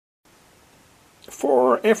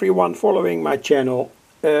For everyone following my channel,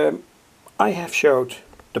 I have showed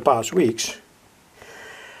the past weeks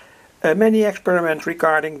many experiments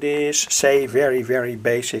regarding this, say, very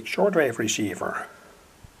basic shortwave receiver.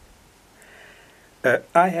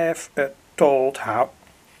 I have told how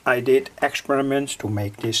I did experiments to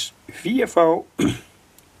make this VFO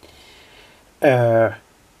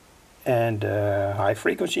and high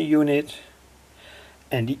frequency unit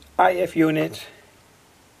and the IF unit.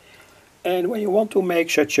 And when you want to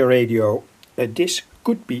make such a radio, this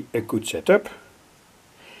could be a good setup.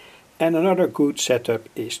 And another good setup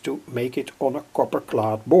is to make it on a copper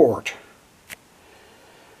clad board.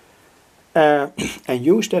 And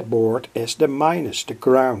use that board as the minus, the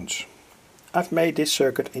ground. I've made this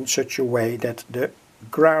circuit in such a way that the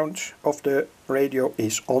ground of the radio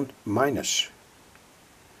is on minus.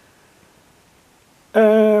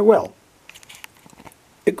 Well,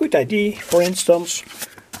 a good idea, for instance,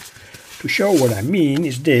 to show what I mean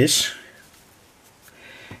is this.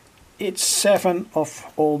 It's 7 of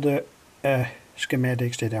all the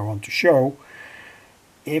schematics that I want to show.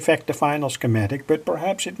 In fact, the final schematic, but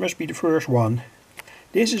perhaps it must be the first one.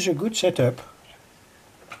 This is a good setup,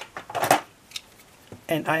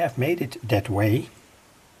 and I have made it that way.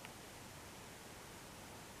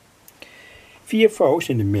 VFO is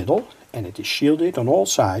in the middle, and it is shielded on all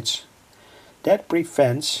sides. That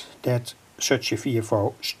prevents that such a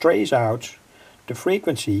VFO strays out the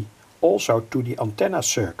frequency also to the antenna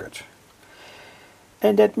circuit.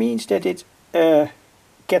 And that means that it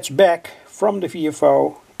gets back from the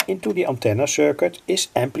VFO into the antenna circuit, is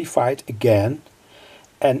amplified again,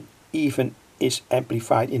 and even is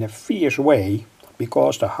amplified in a fierce way,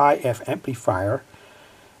 because the high F amplifier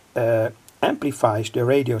amplifies the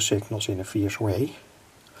radio signals in a fierce way,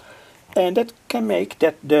 and that can make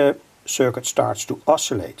that the circuit starts to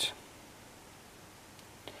oscillate.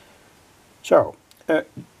 So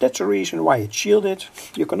that's the reason why it's shielded.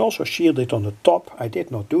 You can also shield it on the top. I did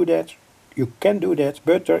not do that. You can do that,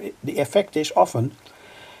 but the effect is often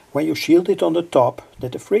when you shield it on the top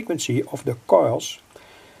that the frequency of the coils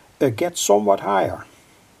gets somewhat higher.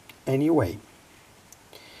 Anyway,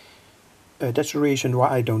 that's the reason why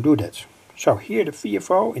I don't do that. So here the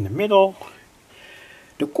VFO in the middle,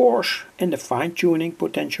 the coarse and the fine-tuning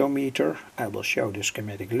potentiometer. I will show the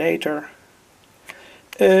schematic later.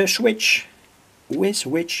 Switch with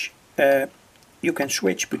which you can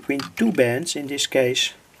switch between two bands in this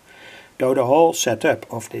case, though the whole setup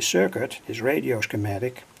of this circuit, this radio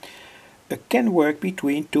schematic, can work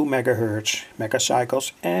between 2 MHz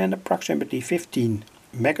megacycles and approximately 15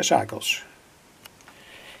 megacycles.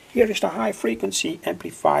 Here is the high frequency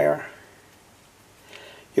amplifier.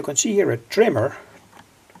 You can see here a trimmer,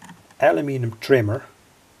 aluminum trimmer,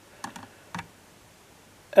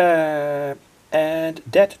 and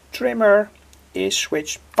that trimmer is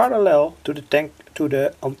switched parallel to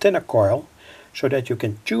the antenna coil, so that you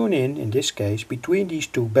can tune in this case, between these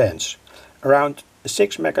two bands, around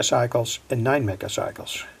 6 megacycles and 9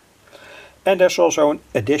 megacycles. And there's also an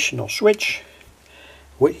additional switch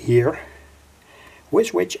here,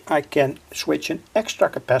 with which I can switch an extra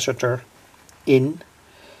capacitor in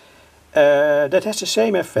that has the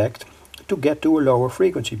same effect to get to a lower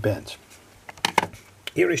frequency band.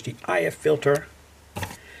 Here is the IF filter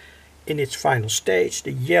in its final stage.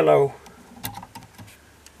 The yellow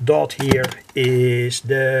dot here is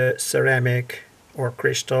the ceramic or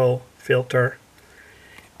crystal filter,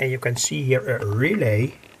 and you can see here a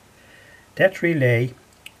relay. That relay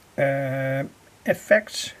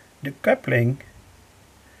affects the coupling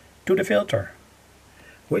to the filter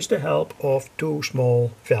with the help of 2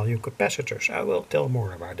 small value capacitors. I will tell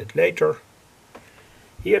more about it later.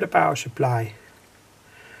 Here the power supply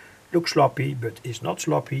looks sloppy, but is not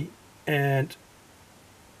sloppy, and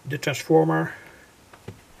the transformer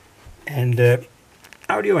and the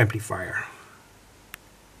audio amplifier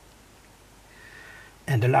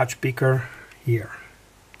and the loudspeaker here,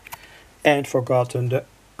 and forgotten the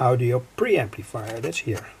audio preamplifier, that's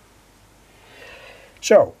here.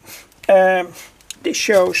 So this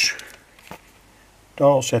shows the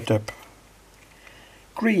whole setup.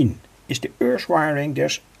 Green is the earth wiring.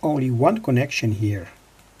 There's only one connection here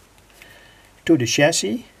to the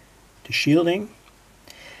chassis, the shielding,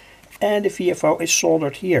 and the VFO is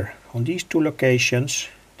soldered here on these 2 locations,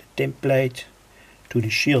 the tin plate to the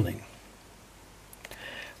shielding.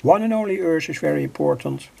 One and only earth is very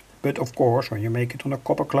important, but of course when you make it on a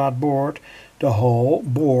copper clad board, the whole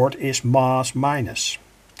board is mass minus,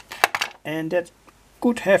 and that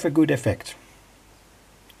could have a good effect.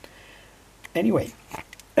 Anyway,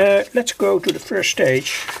 let's go to the first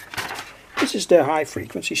stage. This is the high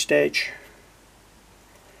frequency stage.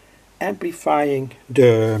 amplifying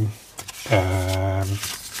the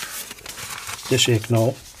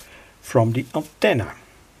signal from the antenna.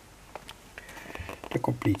 The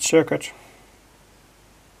complete circuit.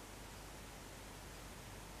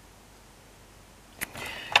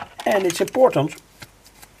 And it's important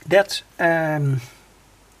that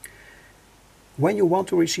when you want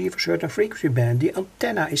to receive a certain frequency band, the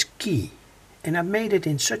antenna is key. And I made it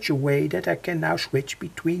in such a way that I can now switch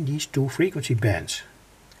between these two frequency bands.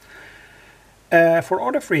 For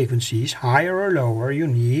other frequencies, higher or lower, you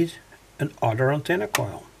need another antenna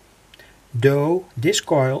coil. Though this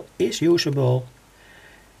coil is usable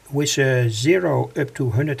with a 0 up to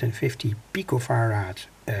 150 picofarad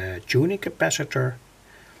tuning capacitor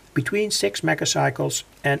between 6 megacycles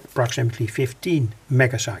and approximately 15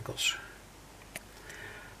 megacycles.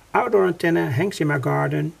 Outdoor antenna hangs in my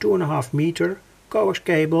garden, 2.5 meter coax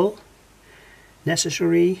cable.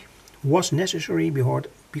 Was necessary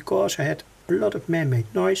because I had a lot of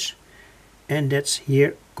man-made noise, and that's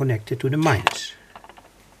here connected to the minus.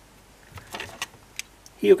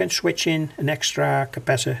 Here you can switch in an extra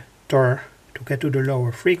capacitor to get to the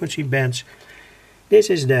lower frequency bands. This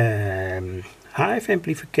is the HF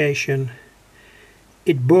amplification.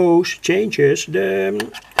 It both changes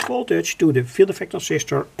the voltage to the field effect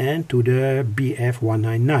transistor and to the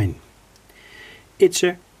BF199. It's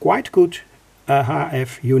a quite good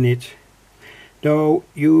HF unit, though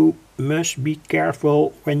you must be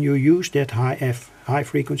careful when you use that high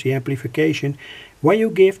frequency amplification. When you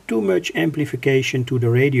give too much amplification to the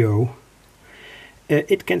radio,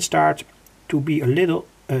 it can start to be a little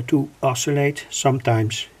to oscillate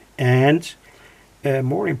sometimes, and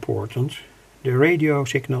more important, the radio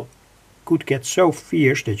signal could get so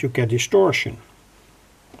fierce that you get distortion.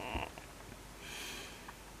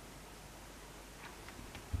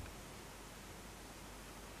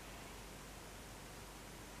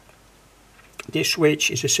 This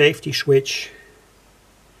switch is a safety switch.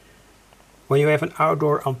 When you have an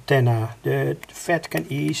outdoor antenna, the FET can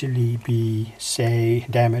easily be, say,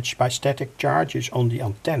 damaged by static charges on the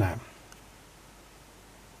antenna.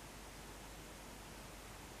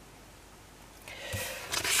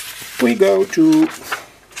 We go to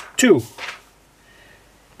 2.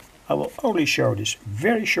 I will only show this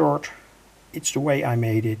very short. It's the way I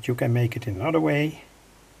made it. You can make it in another way.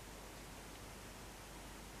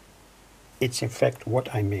 It's in fact what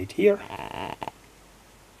I made here.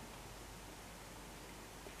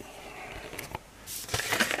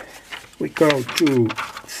 We go to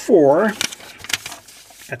 4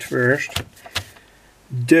 at first.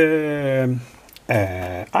 The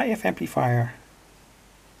IF amplifier.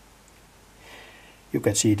 You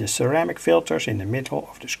can see the ceramic filters in the middle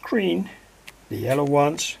of the screen, the yellow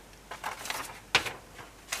ones.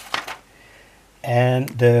 And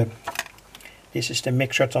this is the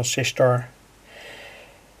mixer transistor.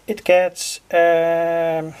 It gets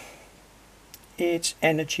its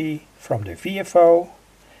energy from the VFO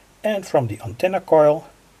and from the antenna coil.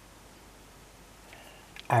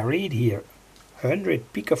 I read here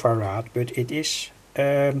 100 picofarad, but it is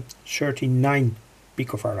 39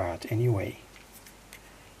 picofarad anyway.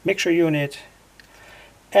 Mixer unit.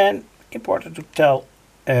 And important to tell,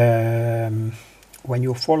 when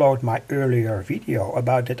you followed my earlier video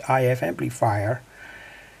about that IF amplifier,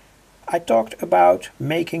 I talked about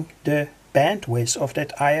making the bandwidth of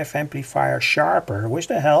that IF amplifier sharper with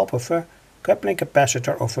the help of a coupling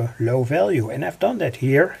capacitor of a low value, and I've done that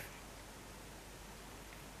here.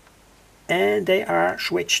 And they are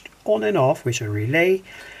switched on and off with a relay.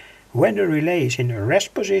 When the relay is in a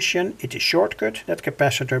rest position, it is shortcut, that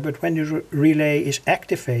capacitor, but when the relay is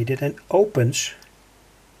activated and opens,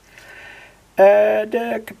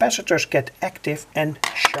 the capacitors get active and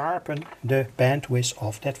sharpen the bandwidth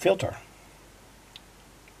of that filter.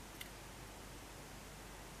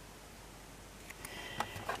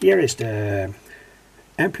 Here is the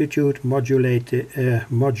amplitude modulated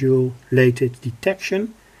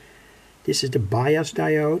detection. This is the bias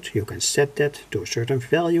diode. You can set that to a certain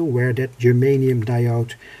value where that germanium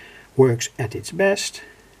diode works at its best.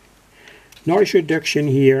 Noise reduction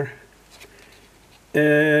here.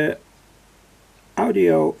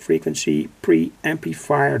 Audio frequency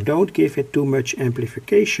pre-amplifier. Don't give it too much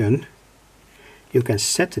amplification. You can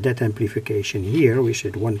set that amplification here with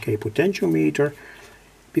a 1K potentiometer,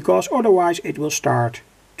 because otherwise it will start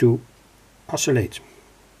to oscillate.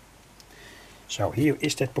 So here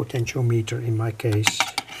is that potentiometer in my case.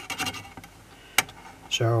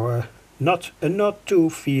 So not too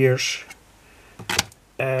fierce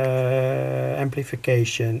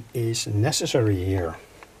amplification is necessary here.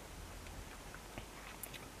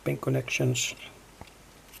 Pin connections.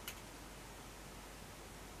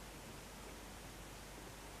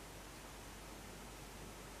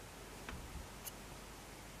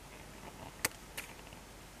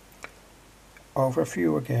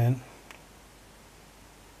 overview again.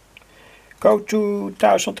 Go to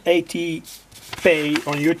 1080p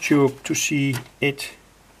on YouTube to see it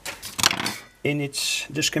in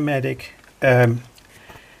the schematic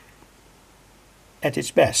at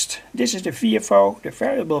its best. This is the VFO, the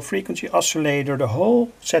variable frequency oscillator. The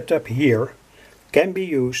whole setup here can be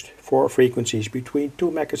used for frequencies between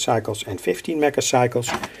 2 megacycles and 15 megacycles.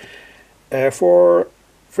 For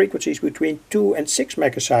frequencies between 2 and 6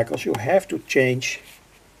 megacycles you have to change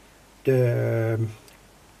the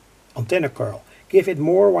antenna coil. Give it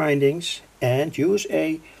more windings and use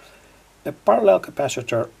a parallel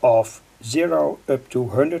capacitor of 0 up to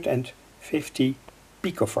 150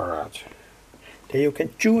 picofarad. Then you can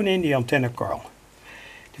tune in the antenna coil.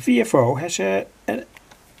 The VFO has a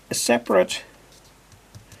separate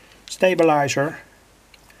stabilizer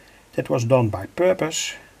that was done by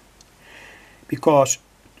purpose, because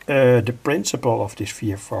the principle of this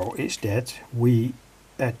VFO is that we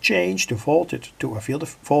change the voltage to a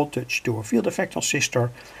field effect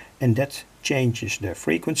transistor, and that changes the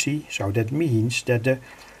frequency. So that means that the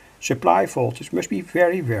supply voltage must be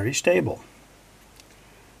very stable.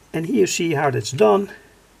 And here you see how that's done.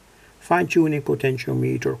 Fine tuning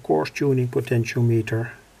potentiometer, coarse tuning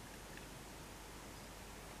potentiometer.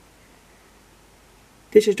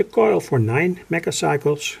 This is the coil for 9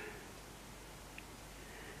 megacycles.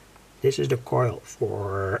 This is the coil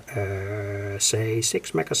for say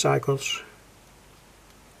 6 megacycles.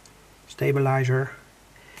 Stabilizer.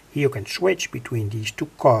 Here you can switch between these two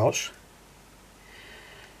coils.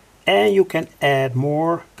 And you can add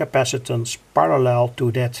more capacitance parallel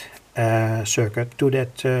to that circuit, to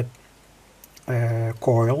that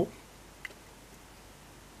coil.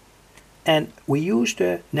 And we use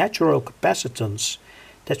the natural capacitance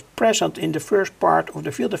that's present in the first part of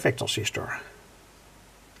the field effect transistor.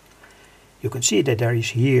 You can see that there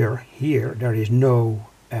is here there is no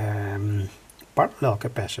parallel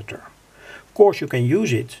capacitor. Of course you can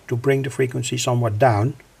use it to bring the frequency somewhat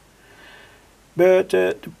down, but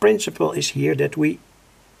the principle is here that we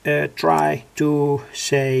try to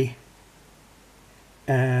say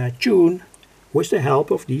tune with the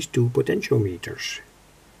help of these two potentiometers.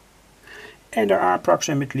 And there are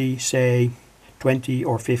approximately say 20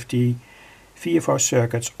 or 50 VFO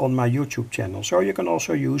circuits on my YouTube channel, so you can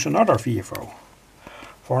also use another VFO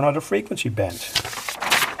for another frequency band.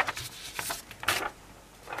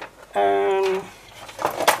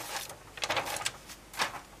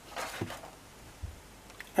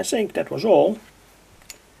 I think that was all.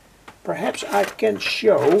 Perhaps I can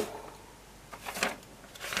show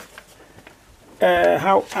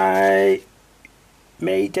how I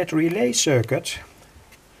made that relay circuit.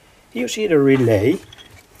 Here you see the relay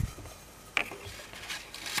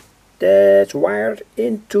that's wired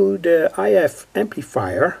into the IF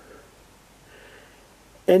amplifier,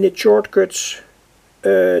 and it shortcuts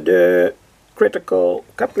the critical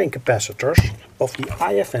coupling capacitors of the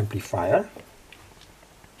IF amplifier.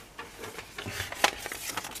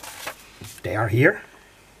 They are here.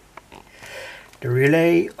 The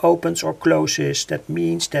relay opens or closes. That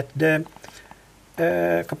means that the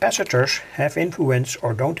capacitors have influence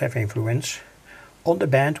or don't have influence on the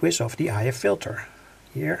bandwidth of the IF filter.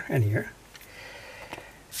 Here and here.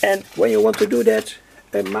 And when you want to do that,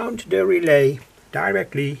 mount the relay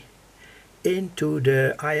directly into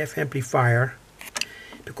the IF amplifier,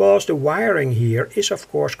 because the wiring here is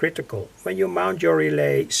of course critical. When you mount your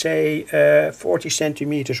relay say 40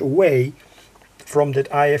 centimeters away from that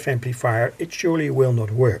IF amplifier, it surely will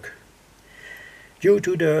not work. Due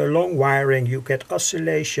to the long wiring you get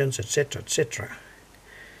oscillations, etc, etc.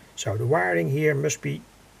 So the wiring here must be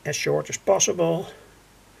as short as possible.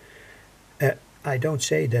 I don't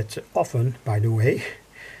say that often, by the way.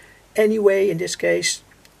 Anyway, in this case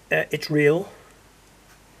it's real.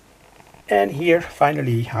 And here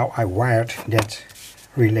finally how I wired that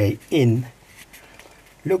relay in.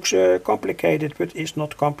 Looks complicated, but is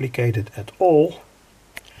not complicated at all.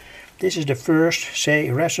 This is the first, say,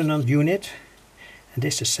 resonant unit, and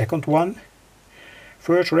this is the second one.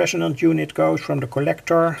 First resonant unit goes from the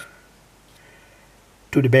collector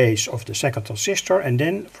to the base of the second transistor, and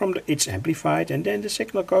then it's amplified, and then the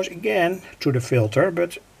signal goes again to the filter,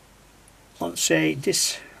 but on say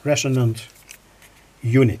this resonant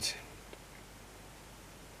unit.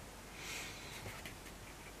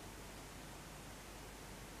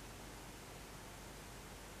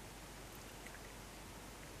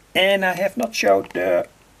 And I have not showed the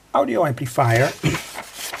audio amplifier.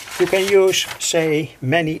 You can use say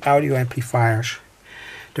many audio amplifiers.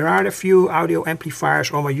 There are a few audio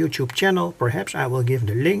amplifiers on my YouTube channel. Perhaps I will give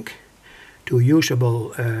the link to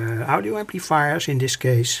usable audio amplifiers in this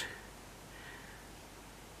case.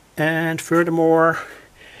 And furthermore,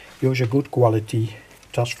 use a good quality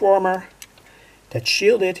transformer that's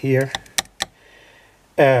shielded here.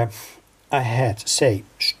 I had, say,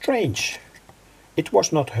 strange, it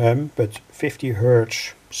was not hum, but 50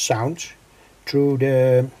 Hz sound through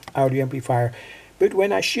the audio amplifier. But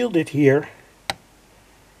when I shielded here,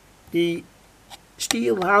 the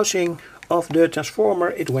steel housing of the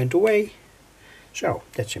transformer, it went away. So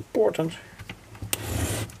that's important.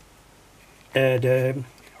 The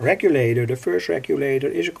regulator, the first regulator,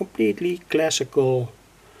 is a completely classical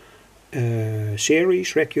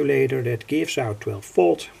series regulator that gives out 12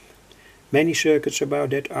 volt. Many circuits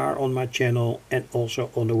about that are on my channel and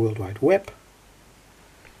also on the World Wide Web.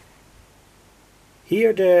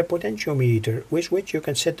 Here the potentiometer with which you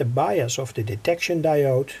can set the bias of the detection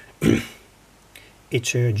diode.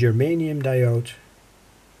 It's a germanium diode.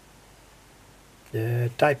 The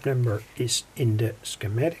type number is in the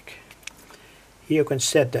schematic. Here you can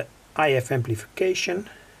set the IF amplification.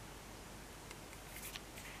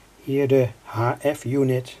 Here the HF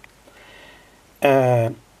unit.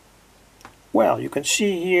 Well, you can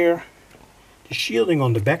see here the shielding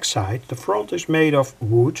on the back side. The front is made of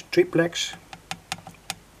wood, triplex.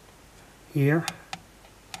 Here.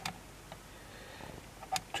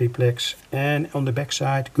 Triplex. And on the back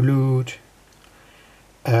side glued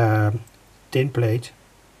tin plate,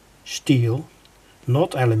 steel,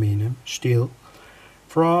 not aluminum, steel,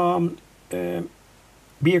 from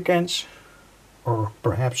beer cans or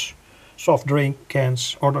perhaps soft drink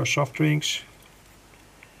cans, other soft drinks.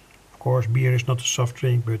 Of course beer is not a soft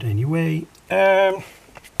drink, but anyway. And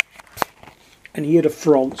here the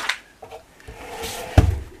front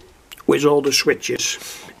with all the switches.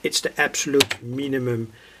 It's the absolute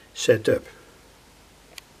minimum setup.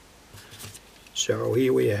 So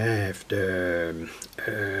here we have the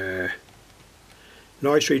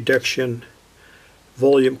noise reduction,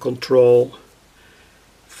 volume control,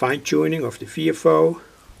 fine tuning of the VFO,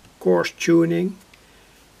 coarse tuning,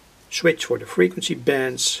 switch for the frequency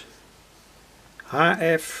bands,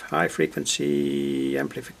 HF, high frequency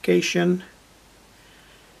amplification.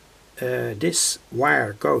 This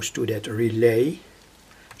wire goes to that relay.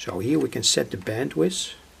 So here we can set the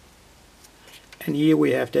bandwidth. And here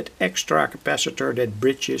we have that extra capacitor that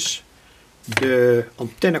bridges the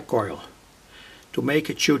antenna coil to make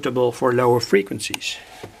it suitable for lower frequencies.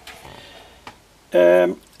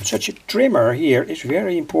 Such a trimmer here is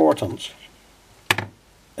very important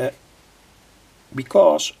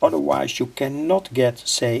because otherwise you cannot get,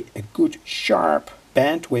 say, a good sharp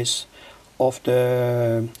bandwidth of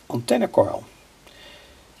the antenna coil.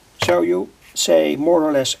 So you say more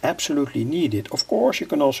or less absolutely need it. Of course you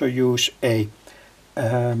can also use a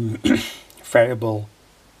variable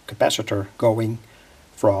capacitor going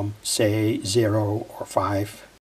from, say, 0 or 5